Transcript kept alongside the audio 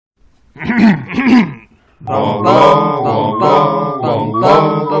Welcome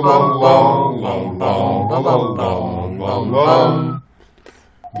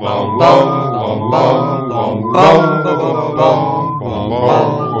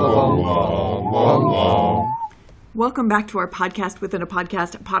back to our podcast within a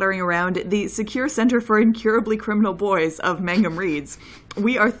podcast, pottering around the Secure Center for Incurably Criminal Boys of Mangum Reads.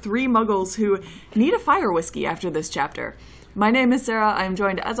 We are three muggles who need a fire whiskey after this chapter. My name is Sarah. I am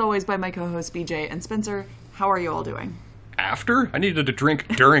joined, as always, by my co-hosts BJ and Spencer. How are you all doing? After? I needed to drink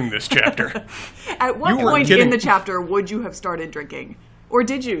during this chapter. At what point in the chapter would you have started drinking? Or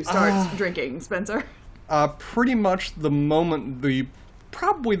did you start drinking, Spencer? Pretty much the moment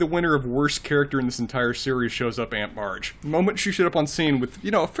probably the winner of worst character in this entire series shows up, Aunt Marge. The moment she showed up on scene with,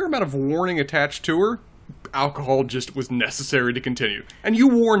 a fair amount of warning attached to her, alcohol just was necessary to continue. And you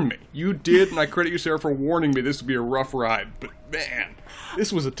warned me. You did, and I credit you, Sarah, for warning me this would be a rough ride. But man,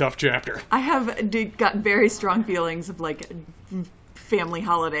 this was a tough chapter. I have got very strong feelings of, family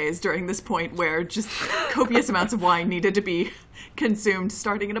holidays during this point where just copious amounts of wine needed to be consumed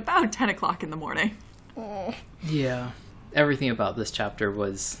starting at about 10 o'clock in the morning. Oh. Yeah. Everything about this chapter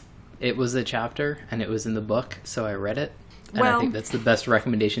was a chapter, and it was in the book, so I read it. And I think that's the best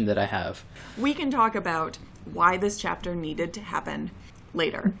recommendation that I have. We can talk about why this chapter needed to happen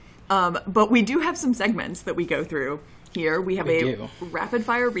later. But we do have some segments that we go through here. We have a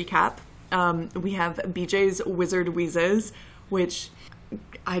rapid-fire recap. We have BJ's Wizard Wheezes, which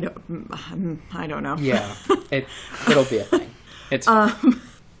I don't know. Yeah, it'll be a thing. It's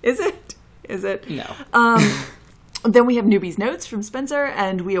Is it? No. Then we have Newbie's Notes from Spencer,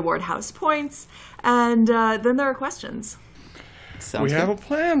 and we award house points, and then there are questions. We have a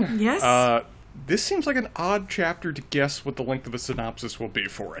plan. Yes. This seems like an odd chapter to guess what the length of a synopsis will be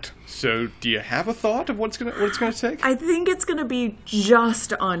for it. So, do you have a thought of what it's gonna take? I think it's gonna be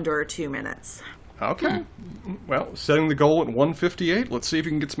just under 2 minutes. Okay. Well, setting the goal at 1:58. Let's see if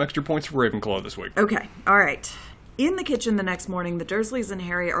you can get some extra points for Ravenclaw this week. Okay. All right. In the kitchen the next morning, the Dursleys and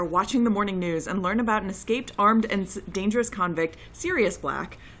Harry are watching the morning news and learn about an escaped armed and dangerous convict, Sirius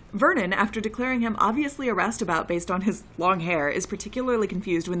Black. Vernon, after declaring him obviously a roustabout based on his long hair, is particularly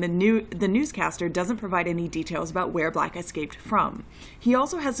confused when the newscaster doesn't provide any details about where Black escaped from. He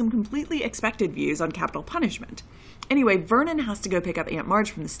also has some completely expected views on capital punishment. Anyway, Vernon has to go pick up Aunt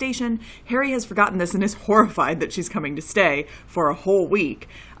Marge from the station. Harry has forgotten this and is horrified that she's coming to stay for a whole week.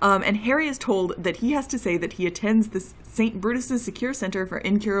 And Harry is told that he has to say that he attends the St. Brutus's Secure Center for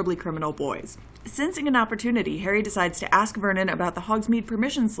Incurably Criminal Boys. Sensing an opportunity, Harry decides to ask Vernon about the Hogsmeade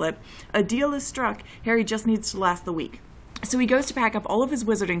permission slip. A deal is struck. Harry just needs to last the week. So he goes to pack up all of his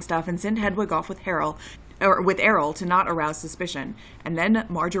wizarding stuff and send Hedwig off with Errol to not arouse suspicion. And then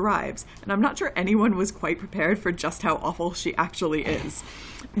Marge arrives, and I'm not sure anyone was quite prepared for just how awful she actually is.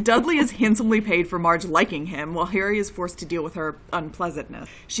 Dudley is handsomely paid for Marge liking him, while Harry is forced to deal with her unpleasantness.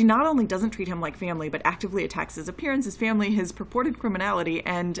 She not only doesn't treat him like family, but actively attacks his appearance, his family, his purported criminality,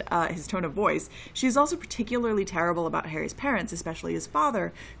 and his tone of voice. She is also particularly terrible about Harry's parents, especially his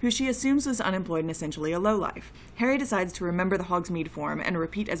father, who she assumes was unemployed and essentially a lowlife. Harry decides to remember the Hogsmeade form and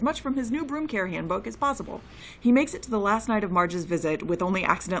repeat as much from his new broom care handbook as possible. He makes it to the last night of Marge's visit with only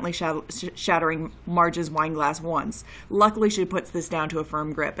accidentally shattering Marge's wine glass once. Luckily, she puts this down to a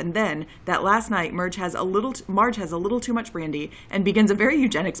firm grip. And then, that last night, Marge has a little too much brandy and begins a very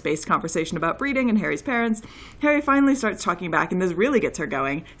eugenics-based conversation about breeding and Harry's parents. Harry finally starts talking back, and this really gets her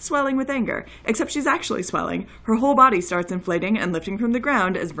going, swelling with anger. Except she's actually swelling. Her whole body starts inflating and lifting from the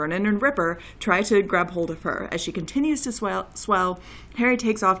ground as Vernon and Ripper try to grab hold of her. As she continues to swell, Harry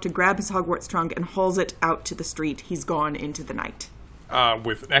takes off to grab his Hogwarts trunk and hauls it out to the street. He's gone into the night.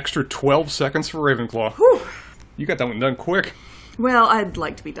 With an extra 12 seconds for Ravenclaw. Whew. You got that one done quick. Well, I'd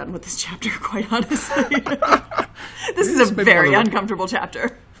like to be done with this chapter, quite honestly. This is a very uncomfortable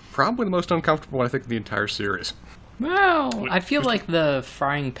chapter. Probably the most uncomfortable, I think, in the entire series. Well, I feel like the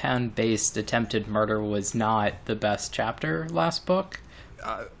frying pan-based attempted murder was not the best chapter last book.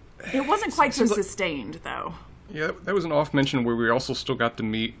 It wasn't quite so sustained, though. Yeah, that was an off-mention where we also still got to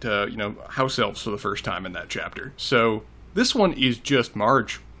meet, house elves for the first time in that chapter. So, this one is just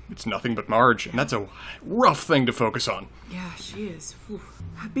Marge. It's nothing but Marge, and that's a rough thing to focus on. Yeah, she is. Whew.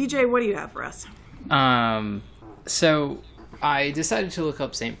 BJ, what do you have for us? So I decided to look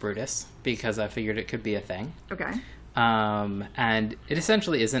up St. Brutus because I figured it could be a thing. Okay. And it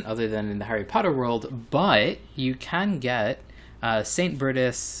essentially isn't other than in the Harry Potter world, but you can get St.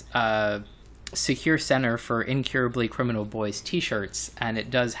 Brutus Secure Center for Incurably Criminal Boys t-shirts, and it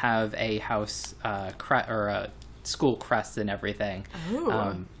does have a house or a school crest and everything.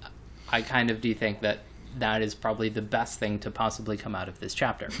 Ooh. I kind of do think that is probably the best thing to possibly come out of this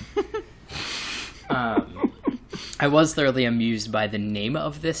chapter. I was thoroughly amused by the name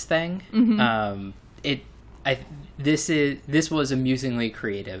of this thing. Mm-hmm. This was amusingly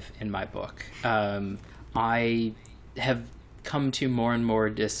creative in my book. I have come to more and more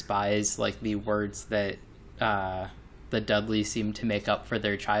despise like the words that the Dudleys seem to make up for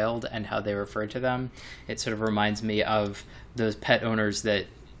their child and how they refer to them. It sort of reminds me of those pet owners that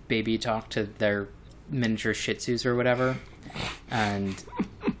baby talk to their miniature Shih Tzus or whatever. And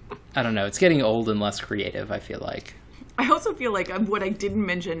I don't know, it's getting old and less creative, I feel like. I also feel like what I didn't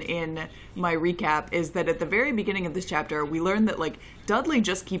mention in my recap is that at the very beginning of this chapter, we learned that, like, Dudley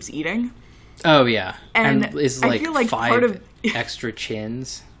just keeps eating. Oh, yeah. And is, I feel like 5 extra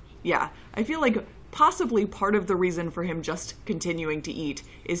chins. Yeah. I feel like possibly part of the reason for him just continuing to eat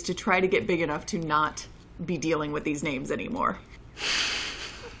is to try to get big enough to not be dealing with these names anymore.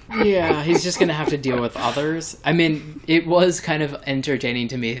 Yeah, he's just going to have to deal with others. I mean, it was kind of entertaining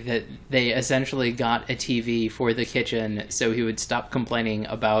to me that they essentially got a TV for the kitchen so he would stop complaining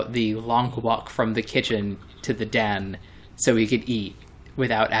about the long walk from the kitchen to the den so he could eat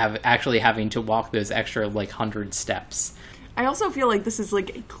without actually having to walk those extra, 100 steps. I also feel like this is,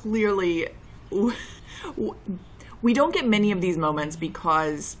 clearly... We don't get many of these moments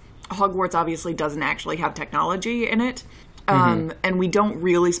because Hogwarts obviously doesn't actually have technology in it. And we don't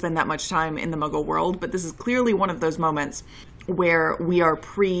really spend that much time in the Muggle world, but this is clearly one of those moments where we are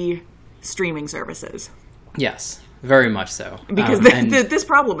pre-streaming services. Yes, very much so. Because this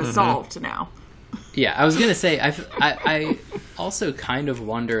problem is solved now. Yeah, I was going to say, I also kind of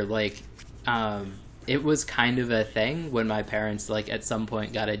wonder, it was kind of a thing when my parents, at some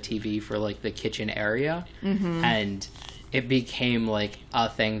point got a TV for, the kitchen area, and it became, a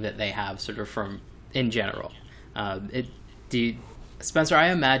thing that they have sort of from, in general. Spencer, I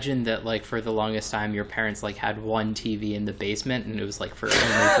imagine that, for the longest time, your parents, had one TV in the basement, and it was, only for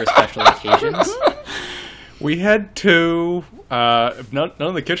special occasions. We had 2, none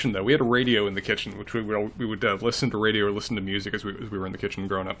in the kitchen, though. We had a radio in the kitchen, which we would listen to radio or listen to music as we were in the kitchen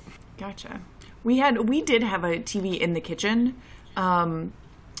growing up. Gotcha. We did have a TV in the kitchen,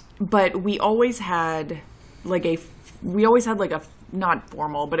 but we always had, not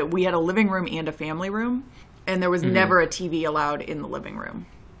formal, but we had a living room and a family room. And there was never a TV allowed in the living room.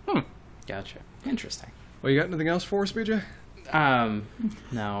 Gotcha. Interesting. Well, you got anything else for us, BJ?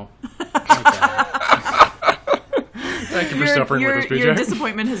 No. Thank you for suffering with us, BJ. Your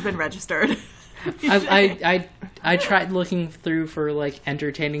disappointment has been registered. I tried looking through for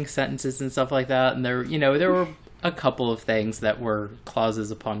entertaining sentences and stuff like that, and there were a couple of things that were clauses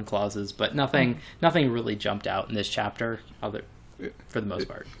upon clauses, but nothing really jumped out in this chapter for the most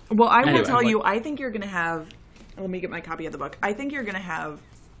part. Well, I will tell you, I think you're going to have... Let me get my copy of the book. I think you're going to have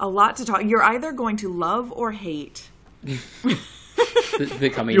a lot to talk... You're either going to love or hate...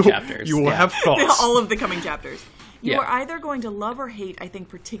 the coming chapters. You will have thoughts. All of the coming chapters. You are either going to love or hate, I think,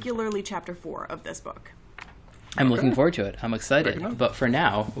 particularly Chapter 4 of this book. I'm looking forward to it. I'm excited. But for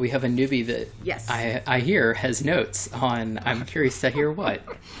now, we have a newbie that I hear has notes on... I'm curious to hear what.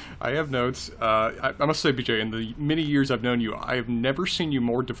 I have notes. I must say, BJ, in the many years I've known you, I have never seen you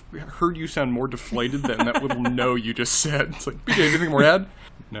heard you sound more deflated than that little no you just said. It's like, BJ, anything more to add?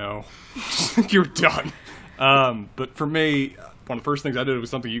 No. You're done. But for me, one of the first things I did was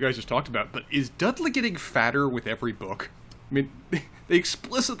something you guys just talked about, but is Dudley getting fatter with every book? I mean, they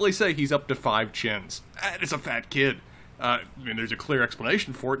explicitly say he's up to 5 chins. That is a fat kid. There's a clear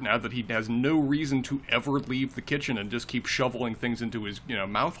explanation for it now that he has no reason to ever leave the kitchen and just keep shoveling things into his,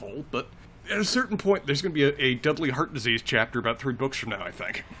 mouth hole. But at a certain point, there's going to be a Dudley heart disease chapter about 3 books from now, I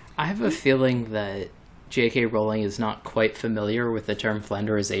think. I have a feeling that J.K. Rowling is not quite familiar with the term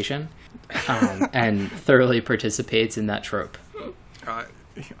Flanderization, and thoroughly participates in that trope.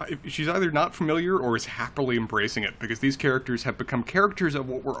 She's either not familiar or is happily embracing it, because these characters have become characters of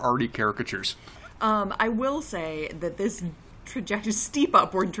what were already caricatures. I will say that this steep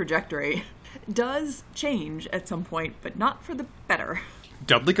upward trajectory does change at some point, but not for the better.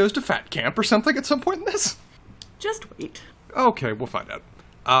 Dudley goes to fat camp or something at some point in this? Just wait. Okay, we'll find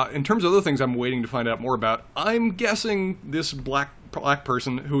out. In terms of other things I'm waiting to find out more about, I'm guessing this black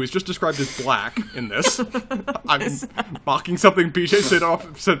person who is just described as black in this. I'm mocking something BJ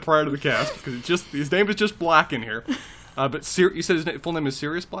said prior to the cast, because his name is just Black in here. But you said his full name is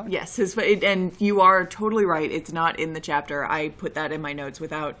Sirius Black? Yes, and you are totally right. It's not in the chapter. I put that in my notes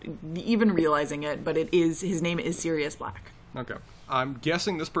without even realizing it, but his name is Sirius Black. Okay. I'm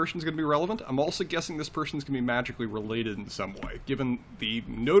guessing this person's going to be relevant. I'm also guessing this person's going to be magically related in some way, given the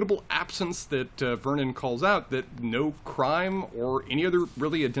notable absence that Vernon calls out that no crime or any other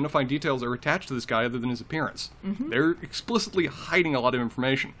really identifying details are attached to this guy other than his appearance. Mm-hmm. They're explicitly hiding a lot of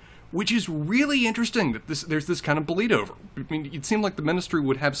information, which is really interesting that there's this kind of bleed over. I mean, it'd seem like the Ministry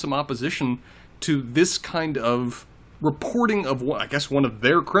would have some opposition to this kind of reporting of, I guess, one of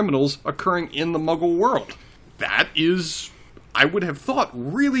their criminals occurring in the Muggle world. That is, I would have thought,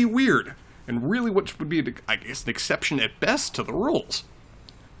 really weird, and really what would be, I guess, an exception at best to the rules.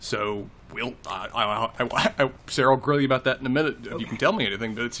 So, Sarah, I'll grill you about that in a minute if you can tell me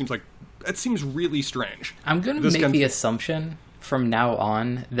anything, but it seems really strange. I'm going to make the assumption from now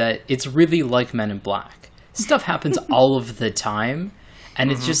on that it's really like Men in Black. Stuff happens all of the time,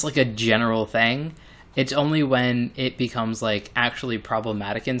 and it's just like a general thing. It's only when it becomes, like, actually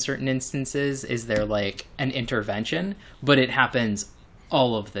problematic in certain instances is there, like, an intervention, but it happens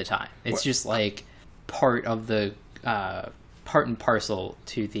all of the time. It's just, like, part of the, part and parcel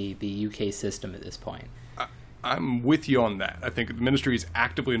to the UK system at this point. I'm with you on that. I think the Ministry is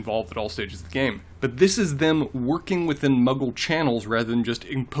actively involved at all stages of the game. But this is them working within Muggle channels rather than just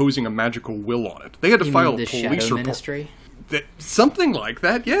imposing a magical will on it. They had to file a police report. Ministry? Something like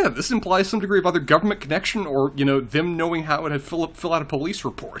that, yeah. This implies some degree of either government connection or, them knowing how to fill out a police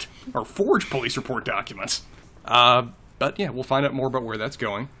report or forge police report documents. But yeah, we'll find out more about where that's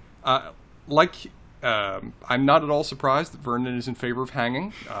going. I'm not at all surprised that Vernon is in favor of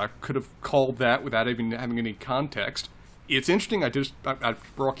hanging. Could have called that without even having any context. It's interesting,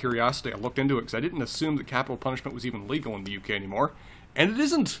 for all curiosity, I looked into it because I didn't assume that capital punishment was even legal in the UK anymore. And it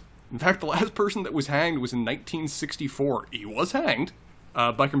isn't. In fact, the last person that was hanged was in 1964. He was hanged.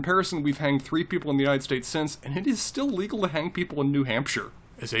 By comparison, we've hanged 3 people in the United States since, and it is still legal to hang people in New Hampshire.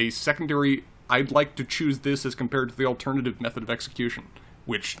 As a secondary, I'd like to choose this as compared to the alternative method of execution,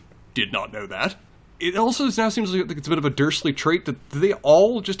 which did not know that. It also now seems like it's a bit of a Dursley trait that they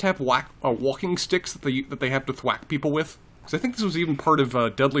all just have walking sticks that they have to thwack people with. Because I think this was even part of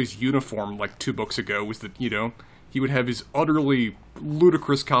Dudley's uniform, like 2 books ago, was that, he would have his utterly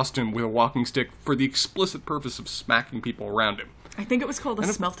ludicrous costume with a walking stick for the explicit purpose of smacking people around him. I think it was called a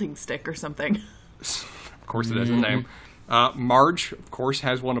smelting stick or something. Of course it has a name. Marge, of course,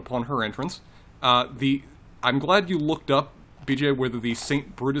 has one upon her entrance. I'm glad you looked up, BJ, whether the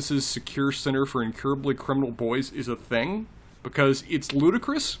St. Brutus's Secure Center for Incurably Criminal Boys is a thing, because it's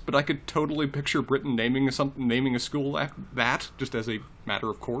ludicrous, but I could totally picture Britain naming a school after that, just as a matter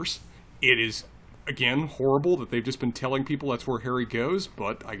of course. It is, again, horrible that they've just been telling people that's where Harry goes,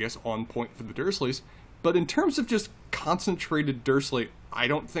 but I guess on point for the Dursleys. But in terms of just concentrated Dursley, I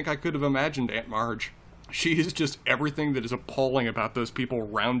don't think I could have imagined Aunt Marge. She is just everything that is appalling about those people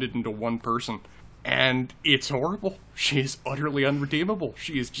rounded into one person. And it's horrible. She is utterly unredeemable.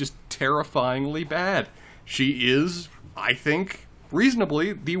 She is just terrifyingly bad. She is, I think,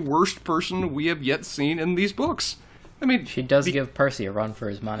 reasonably, the worst person we have yet seen in these books. I mean, she does give Percy a run for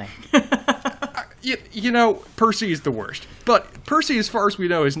his money. Percy is the worst. But Percy, as far as we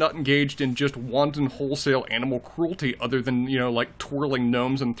know, is not engaged in just wanton wholesale animal cruelty other than, like twirling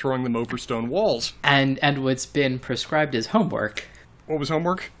gnomes and throwing them over stone walls. And what's been prescribed as homework. What was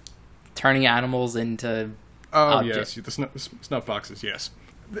homework? Turning animals into objects. Yes, the snuff boxes, yes.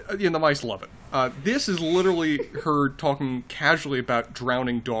 The mice love it. This is literally her talking casually about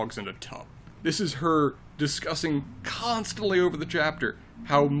drowning dogs in a tub. This is her discussing constantly over the chapter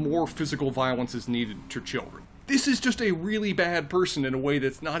how more physical violence is needed to children. This is just a really bad person in a way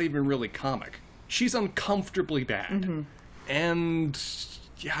that's not even really comic. She's uncomfortably bad. Mm-hmm. And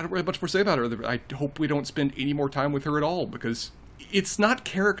I don't really have much more to say about her. I hope we don't spend any more time with her at all, because it's not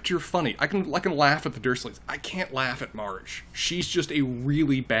caricature funny. I can laugh at the Dursleys. I can't laugh at Marge. She's just a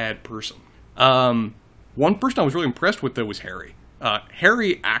really bad person. One person I was really impressed with, though, was Harry.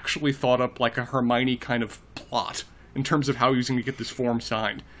 Harry actually thought up like a Hermione kind of plot in terms of how he was going to get this form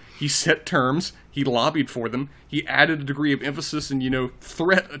signed. He set terms, he lobbied for them, he added a degree of emphasis and,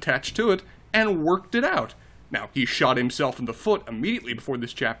 threat attached to it, and worked it out. Now, he shot himself in the foot immediately before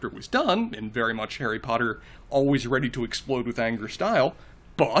this chapter was done, in very much Harry Potter always ready to explode with anger style,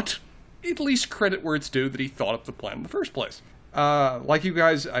 but at least credit where it's due that he thought up the plan in the first place. Like you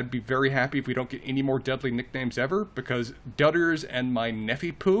guys, I'd be very happy if we don't get any more deadly nicknames ever, because Dudders and my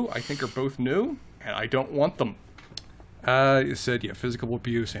Neffy Poo, I think, are both new, and I don't want them. You said, physical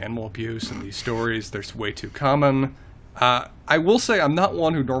abuse, animal abuse, and these stories, they're way too common. I will say I'm not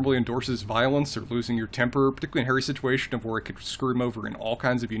one who normally endorses violence or losing your temper, particularly in Harry's situation of where it could screw him over in all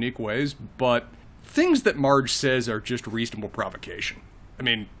kinds of unique ways, but things that Marge says are just reasonable provocation. I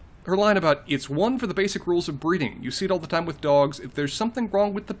mean, her line about, it's one for the basic rules of breeding. You see it all the time with dogs. If there's something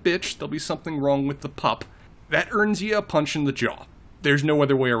wrong with the bitch, there'll be something wrong with the pup. That earns you a punch in the jaw. There's no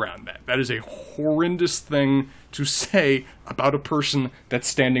other way around that. That is a horrendous thing to say about a person that's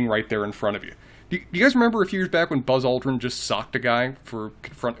standing right there in front of you. Do you guys remember a few years back when Buzz Aldrin just socked a guy for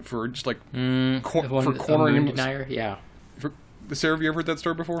cornering him? Denier? Yeah. Sarah, have you ever heard that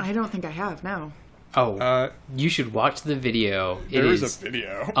story before? I don't think I have, no. Oh, you should watch the video. There is a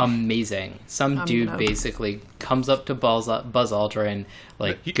video. Amazing. Some dude basically comes up to Buzz Aldrin,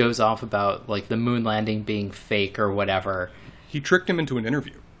 goes off about the moon landing being fake or whatever. He tricked him into an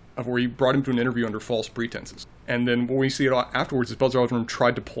interview, where he brought him to an interview under false pretenses. And then when we see it afterwards, Buzz Aldrin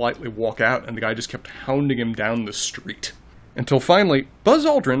tried to politely walk out, and the guy just kept hounding him down the street. Until finally, Buzz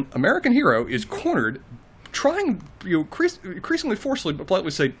Aldrin, American hero, is cornered, trying, increasingly forcefully but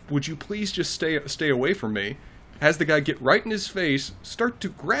politely say, would you please just stay away from me? Has the guy get right in his face, start to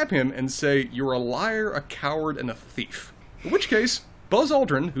grab him and say, you're a liar, a coward, and a thief. In which case, Buzz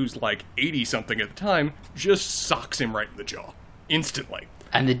Aldrin, who's 80-something at the time, just socks him right in the jaw. Instantly.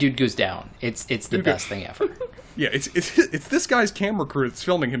 And the dude goes down. It's the best thing ever. Yeah, it's this guy's camera crew that's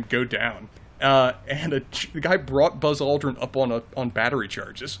filming him go down. And the guy brought Buzz Aldrin up on battery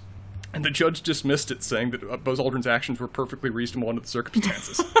charges. And the judge dismissed it, saying that Buzz Aldrin's actions were perfectly reasonable under the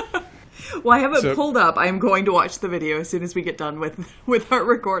circumstances. Well, I have it pulled up. I'm going to watch the video as soon as we get done with our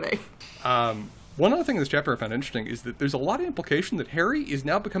recording. One other thing in this chapter I found interesting is that there's a lot of implication that Harry is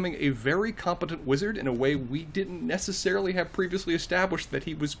now becoming a very competent wizard in a way we didn't necessarily have previously established that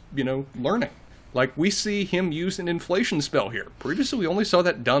he was, learning. We see him use an inflation spell here. Previously, we only saw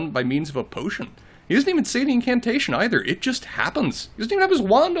that done by means of a potion. He doesn't even say the incantation either. It just happens. He doesn't even have his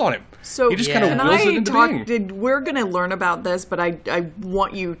wand on him. So he just kind of wills it into being. We're going to learn about this, but I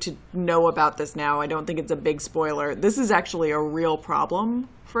want you to know about this now. I don't think it's a big spoiler. This is actually a real problem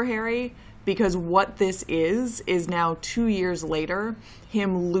for Harry, because what this is now 2 years later,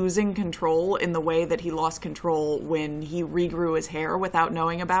 him losing control in the way that he lost control when he regrew his hair without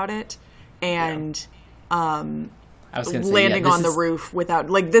knowing about it, and landing on the roof without,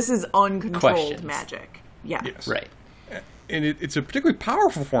 this is uncontrolled magic. Yeah. Yes. Right. And it's a particularly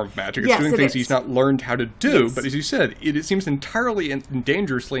powerful form of magic. It's doing things he's not learned how to do, but as you said, it seems entirely and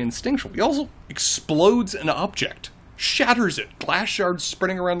dangerously instinctual. He also explodes an object. Shatters it. Glass shards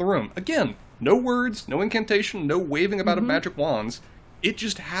spreading around the room. Again, no words, no incantation, no waving about of magic wands. It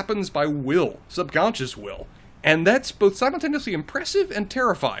just happens by will, subconscious will. And that's both simultaneously impressive and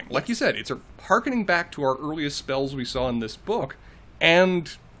terrifying. Like you said, it's harkening back to our earliest spells we saw in this book.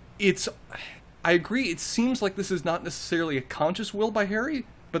 And I agree, it seems like this is not necessarily a conscious will by Harry,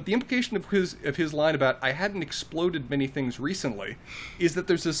 but the implication of his line about, I hadn't exploded many things recently, is that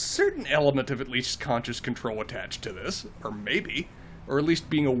there's a certain element of at least conscious control attached to this, or maybe, or at least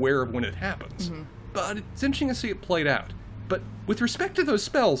being aware of when it happens. Mm-hmm. But it's interesting to see it played out. But with respect to those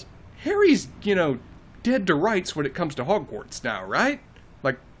spells, Harry's, dead to rights when it comes to Hogwarts now, right?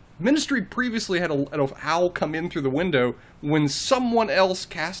 Ministry previously had a owl come in through the window when someone else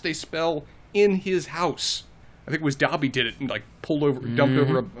cast a spell in his house. I think it was Dobby did it and dumped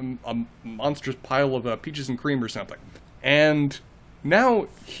over a monstrous pile of peaches and cream or something. And now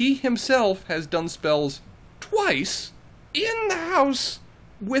he himself has done spells twice in the house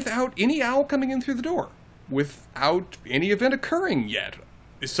without any owl coming in through the door, without any event occurring yet.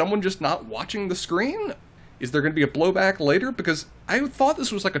 Is someone just not watching the screen? Is there going to be a blowback later? Because I thought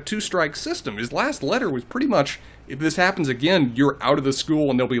this was like a two-strike system. His last letter was pretty much, if this happens again, you're out of the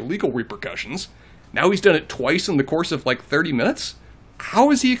school and there'll be legal repercussions. Now he's done it twice in the course of 30 minutes? How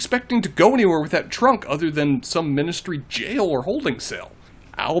is he expecting to go anywhere with that trunk other than some ministry jail or holding cell?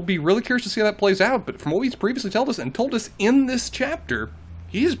 I'll be really curious to see how that plays out, but from what he's previously told us in this chapter,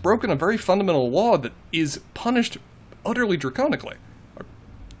 he has broken a very fundamental law that is punished utterly draconically.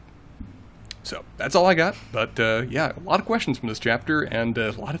 So, that's all I got. But, a lot of questions from this chapter, and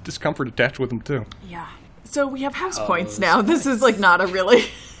a lot of discomfort attached with them, too. Yeah. So, we have house points now. This is, not a really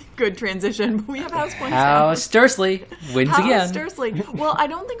good transition, but we have house points now. House Dursley wins again. House Dursley. Well, I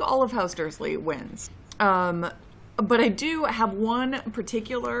don't think all of House Dursley wins. But I do have one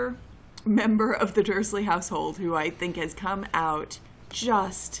particular member of the Dursley household who I think has come out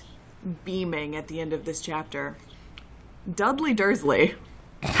just beaming at the end of this chapter. Dudley Dursley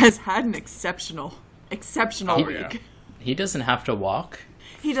has had an exceptional week. He doesn't have to walk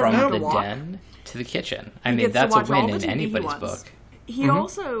from the den to the kitchen. I mean, that's a win in anybody's book. He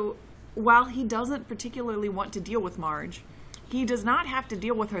also, while he doesn't particularly want to deal with Marge, he does not have to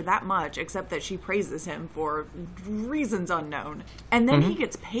deal with her that much, except that she praises him for reasons unknown. And then he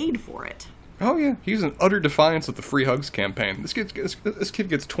gets paid for it. Oh, yeah. He's in utter defiance of the free hugs campaign. This kid gets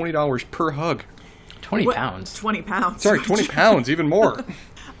 $20 per hug. 20 What? pounds. 20 pounds. Sorry, 20 pounds, even more.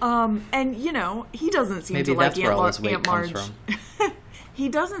 And, he doesn't seem Maybe to like that's where all his weight Aunt comes Marge. from. He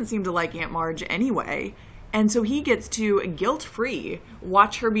doesn't seem to like Aunt Marge anyway. And so he gets to, guilt-free,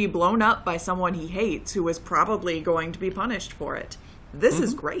 watch her be blown up by someone he hates who is probably going to be punished for it. This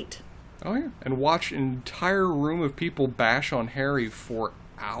is great. Oh, yeah. And watch an entire room of people bash on Harry for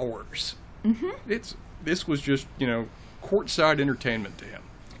hours. Mm-hmm. This was just, courtside entertainment to him.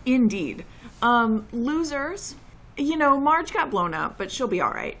 Indeed. Losers. Marge got blown up, but she'll be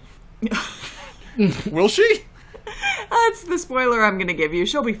all right. Will she? That's the spoiler I'm going to give you.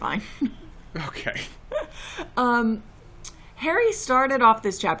 She'll be fine. Okay. Harry started off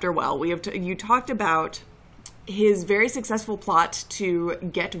this chapter well. You talked about his very successful plot to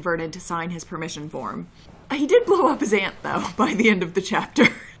get Vernon to sign his permission form. He did blow up his aunt, though, by the end of the chapter.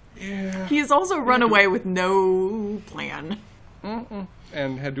 Yeah. He has also run away with no plan.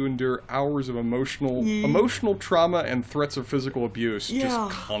 And had to endure hours of emotional trauma and threats of physical abuse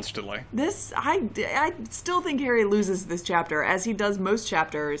just constantly. I still think Harry loses this chapter, as he does most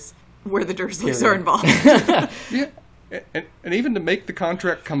chapters where the Dursleys are involved. Yeah. And even to make the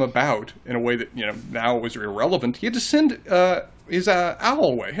contract come about in a way that, now was irrelevant, he had to send his owl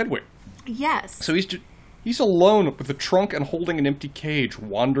away, Hedwig. Yes. So he's alone with a trunk and holding an empty cage,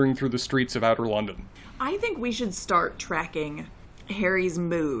 wandering through the streets of outer London. I think we should start tracking Harry's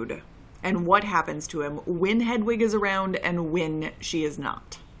mood and what happens to him when Hedwig is around and when she is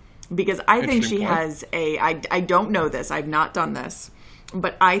not. Because I think she has I don't know this, I've not done this,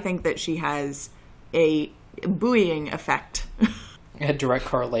 but I think that she has a buoying effect. A direct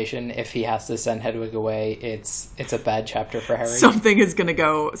correlation. If he has to send Hedwig away, it's a bad chapter for Harry. Something is gonna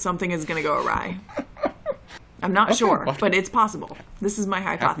go awry. I'm not sure, but it's possible. This is my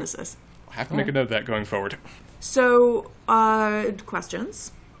hypothesis. I'll have to make a note of that going forward. So,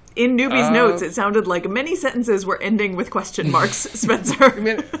 questions. In Newbie's notes, it sounded like many sentences were ending with question marks, Spencer. I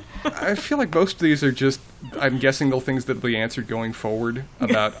mean, I feel like most of these are just, I'm guessing they'll things that will be answered going forward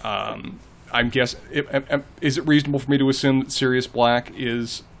about, is it reasonable for me to assume that Sirius Black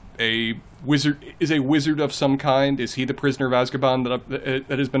is a wizard of some kind? Is he the prisoner of Azkaban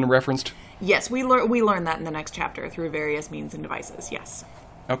that has been referenced? Yes, we learn that in the next chapter through various means and devices, yes.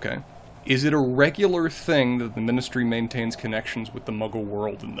 Okay. Is it a regular thing that the Ministry maintains connections with the Muggle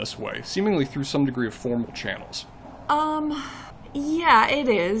world in this way, seemingly through some degree of formal channels? Yeah, it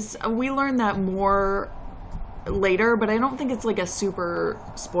is. We learn that more later, but I don't think it's like a super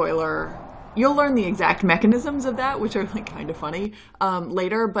spoiler. You'll learn the exact mechanisms of that, which are like kind of funny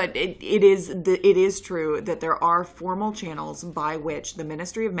later, but it is true that there are formal channels by which the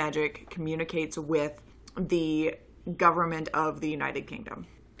Ministry of Magic communicates with the government of the United Kingdom.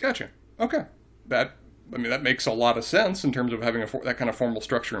 Gotcha. Okay. That makes a lot of sense in terms of having that kind of formal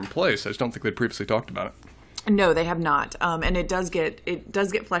structure in place. I just don't think they'd previously talked about it. No, they have not. And it does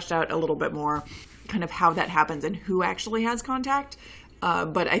get fleshed out a little bit more, kind of how that happens and who actually has contact.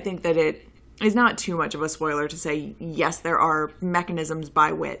 But I think that it is not too much of a spoiler to say, yes, there are mechanisms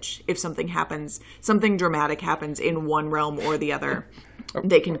by which, if something dramatic happens in one realm or the other,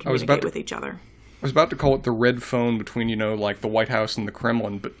 they can communicate with each other. I was about to call it the red phone between, like the White House and the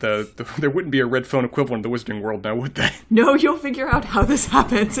Kremlin, but there wouldn't be a red phone equivalent in the Wizarding World now, would there? No, you'll figure out how this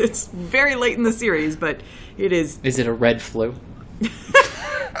happens. It's very late in the series, but it is. Is it a red flu?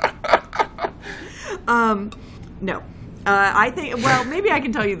 No. I think, well, maybe I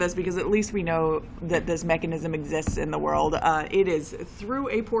can tell you this because at least we know that this mechanism exists in the world. It is through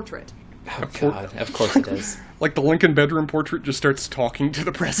a portrait. Oh, God. Of course it is. Like the Lincoln bedroom portrait just starts talking to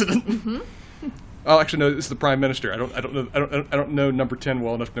the president. Mm-hmm. Oh, actually, no. This is the Prime Minister. I don't know number 10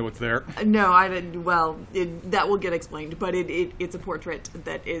 well enough to know what's there. No, I didn't. Well, that will get explained, but it's a portrait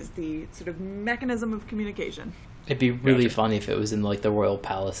that is the sort of mechanism of communication. It'd be really funny if it was in like the royal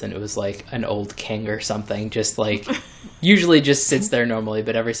palace and it was like an old king or something, just like usually just sits there normally,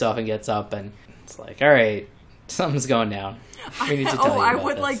 but every so often gets up and it's like, all right, something's going down. We need to tell you about I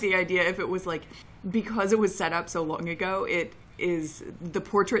would this. like the idea if it was like, because it was set up so long ago, it is the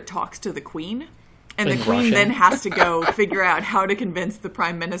portrait talks to the queen. And the queen Russian. then has to go figure out how to convince the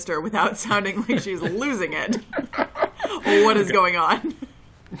prime minister without sounding like she's losing it. What is going on?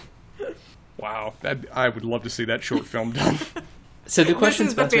 Wow, I would love to see that short film done. So the question,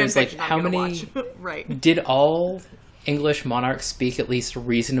 Spencer, is like, I'm how gonna many right. did all English monarchs speak at least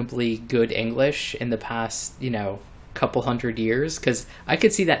reasonably good English in the past, couple hundred years? Because I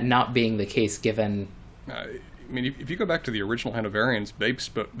could see that not being the case given. I mean, if you go back to the original Hanoverians,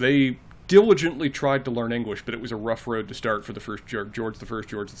 they diligently tried to learn English, but it was a rough road to start for the first George the First,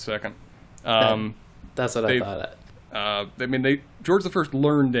 George the Second. That's what I thought. George I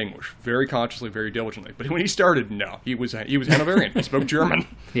learned English very consciously, very diligently. But when he started, no, he was Hanoverian. He spoke German.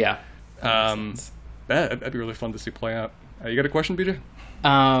 Yeah. That'd be really fun to see play out. You got a question, BJ?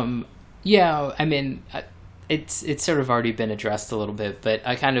 Yeah, I mean, it's sort of already been addressed a little bit, but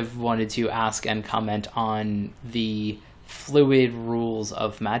I kind of wanted to ask and comment on the fluid rules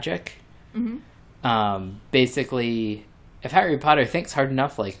of magic. Mm-hmm. Basically, if Harry Potter thinks hard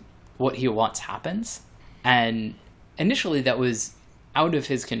enough, like, what he wants happens. And initially that was out of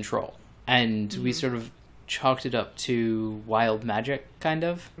his control. And we sort of chalked it up to wild magic, kind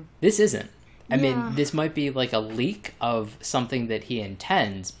of. This isn't. I mean, this might be like a leak of something that he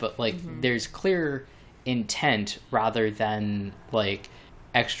intends, but like there's clear intent rather than like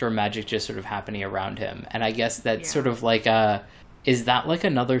extra magic just sort of happening around him. And I guess that's sort of like is that like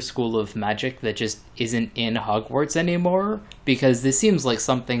another school of magic that just isn't in Hogwarts anymore? Because this seems like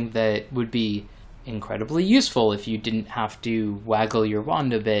something that would be incredibly useful if you didn't have to waggle your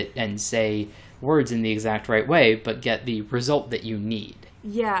wand a bit and say words in the exact right way, but get the result that you need.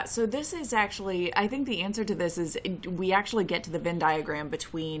 Yeah, so this is actually, I think the answer to this is we actually get to the Venn diagram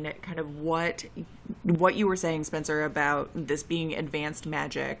between kind of what you were saying, Spencer, about this being advanced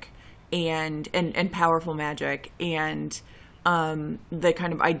magic and powerful magic, and the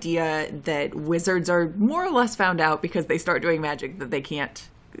kind of idea that wizards are more or less found out because they start doing magic that they can't,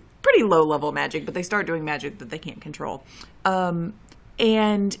 pretty low level magic, but they start doing magic that they can't control.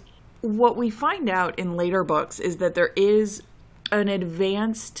 And what we find out in later books is that there is an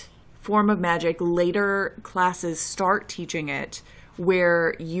advanced form of magic. Later classes start teaching it,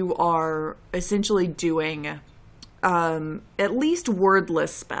 where you are essentially doing at least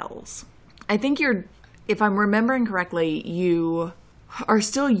wordless spells. I think if I'm remembering correctly, you are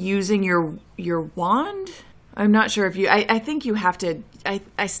still using your wand. I'm not sure if I think you have to,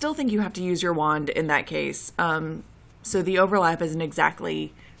 I still think you have to use your wand in that case. So the overlap isn't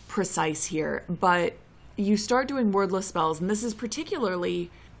exactly precise here, but you start doing wordless spells, and this is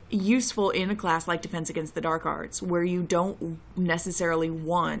particularly useful in a class like Defense Against the Dark Arts, where you don't necessarily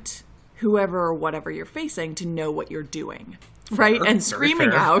want whoever or whatever you're facing to know what you're doing, right? And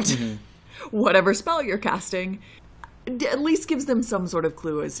screaming out whatever spell you're casting at least gives them some sort of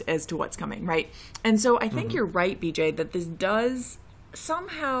clue as to what's coming, right? And so I think you're right, BJ, that this does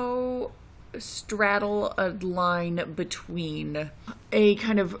somehow straddle a line between a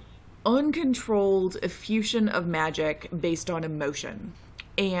kind of uncontrolled effusion of magic based on emotion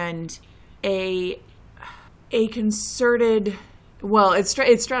and a concerted, well, it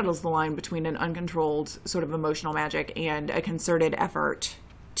straddles the line between an uncontrolled sort of emotional magic and a concerted effort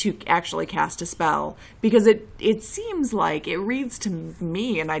to actually cast a spell, because it seems like, it reads to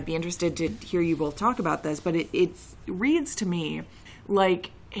me, and I'd be interested to hear you both talk about this, but it reads to me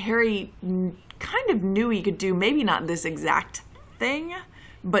like Harry kind of knew he could do maybe not this exact thing,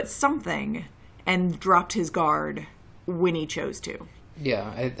 but something, and dropped his guard when he chose to.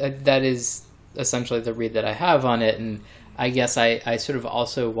 Yeah, that is essentially the read that I have on it, and I guess I sort of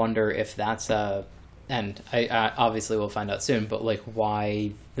also wonder if that's and I obviously will find out soon, but like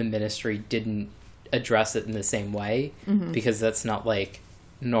why the Ministry didn't address it in the same way, because that's not like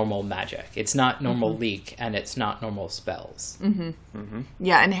normal magic. It's not normal leak, and it's not normal spells.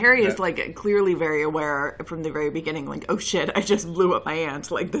 Yeah, and Harry is like clearly very aware from the very beginning, like, oh shit, I just blew up my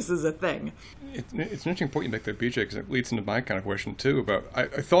aunt, like this is a thing. It's an interesting point you make there, BJ, because it leads into my kind of question too about, I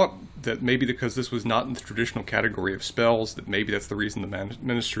thought that maybe because this was not in the traditional category of spells, that maybe that's the reason the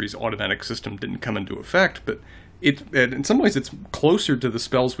Ministry's automatic system didn't come into effect, but in some ways it's closer to the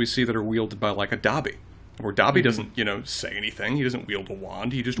spells we see that are wielded by like a Dobby, where Dobby doesn't, say anything. He doesn't wield a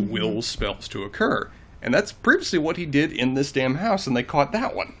wand. He just wills spells to occur. And that's previously what he did in this damn house, and they caught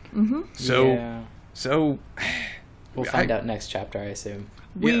that one. So we'll find out next chapter, I assume.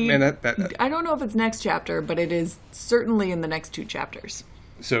 I don't know if it's next chapter, but it is certainly in the next 2 chapters.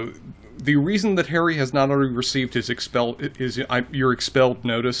 So the reason that Harry has not already received his your expelled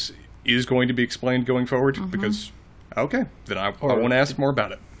notice is going to be explained going forward, because, okay, then I won't ask more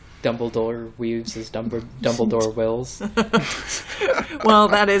about it. Dumbledore weaves his Dumbledore wills. Well,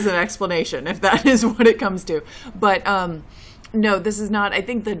 that is an explanation, if that is what it comes to. But no, this is not. I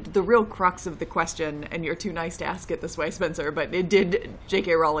think the real crux of the question, and you're too nice to ask it this way, Spencer, but it did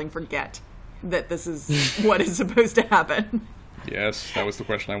J.K. Rowling forget that this is what is supposed to happen? Yes, that was the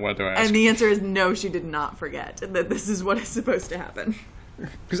question I wanted to ask. And the answer is no, she did not forget that this is what is supposed to happen.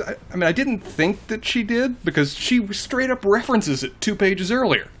 Because, I didn't think that she did, because she straight up references it 2 pages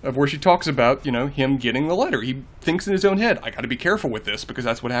earlier, of where she talks about, him getting the letter. He thinks in his own head, I gotta be careful with this, because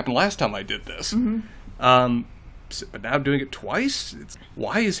that's what happened last time I did this. but now doing it twice?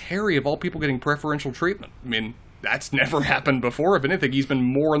 Why is Harry, of all people, getting preferential treatment? I mean, that's never happened before. If anything, he's been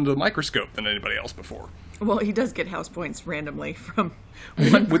more under the microscope than anybody else before. Well, he does get house points randomly from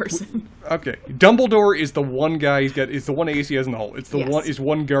one person. Okay, Dumbledore is the one guy is the one ace he has in the hole. It's the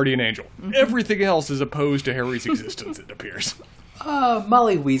one guardian angel. Mm-hmm. Everything else is opposed to Harry's existence, it appears.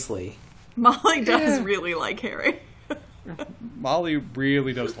 Molly Weasley. Molly does really like Harry. Molly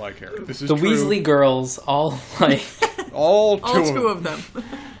really does like Harry. This is the true. Weasley girls all like all two of them.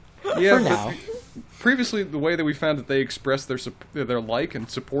 Yeah, for now. Previously, the way that we found that they express their like and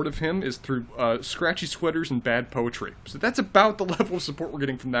support of him is through scratchy sweaters and bad poetry. So that's about the level of support we're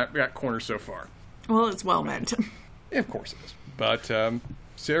getting from that corner so far. Well, it's well meant. Yeah, of course it is. But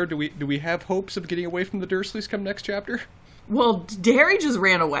Sarah, do we have hopes of getting away from the Dursleys come next chapter? Well, Harry just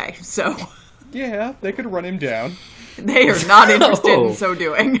ran away, so yeah, they could run him down. They are not interested in so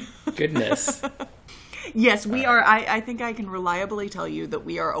doing. Goodness. Yes, we are. I think I can reliably tell you that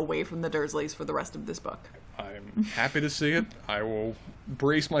we are away from the Dursleys for the rest of this book. I'm happy to see it. I will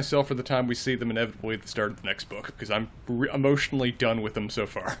brace myself for the time we see them inevitably at the start of the next book, because I'm emotionally done with them so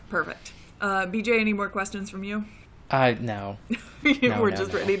far. Perfect. BJ, any more questions from you? No. We're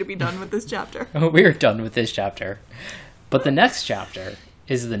just ready to be done with this chapter. We're done with this chapter. But the next chapter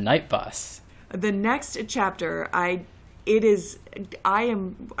is the night bus. The next chapter, I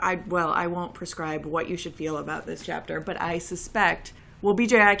won't prescribe what you should feel about this chapter, but I suspect, well,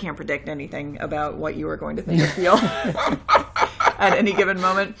 BJ, I can't predict anything about what you are going to think or feel at any given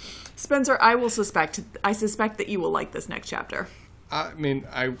moment. Spencer, I suspect that you will like this next chapter. I mean,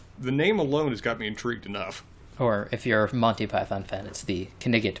 the name alone has got me intrigued enough. Or if you're a Monty Python fan, it's the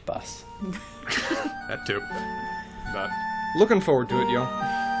Knigget bus. That too. But looking forward to it, yo.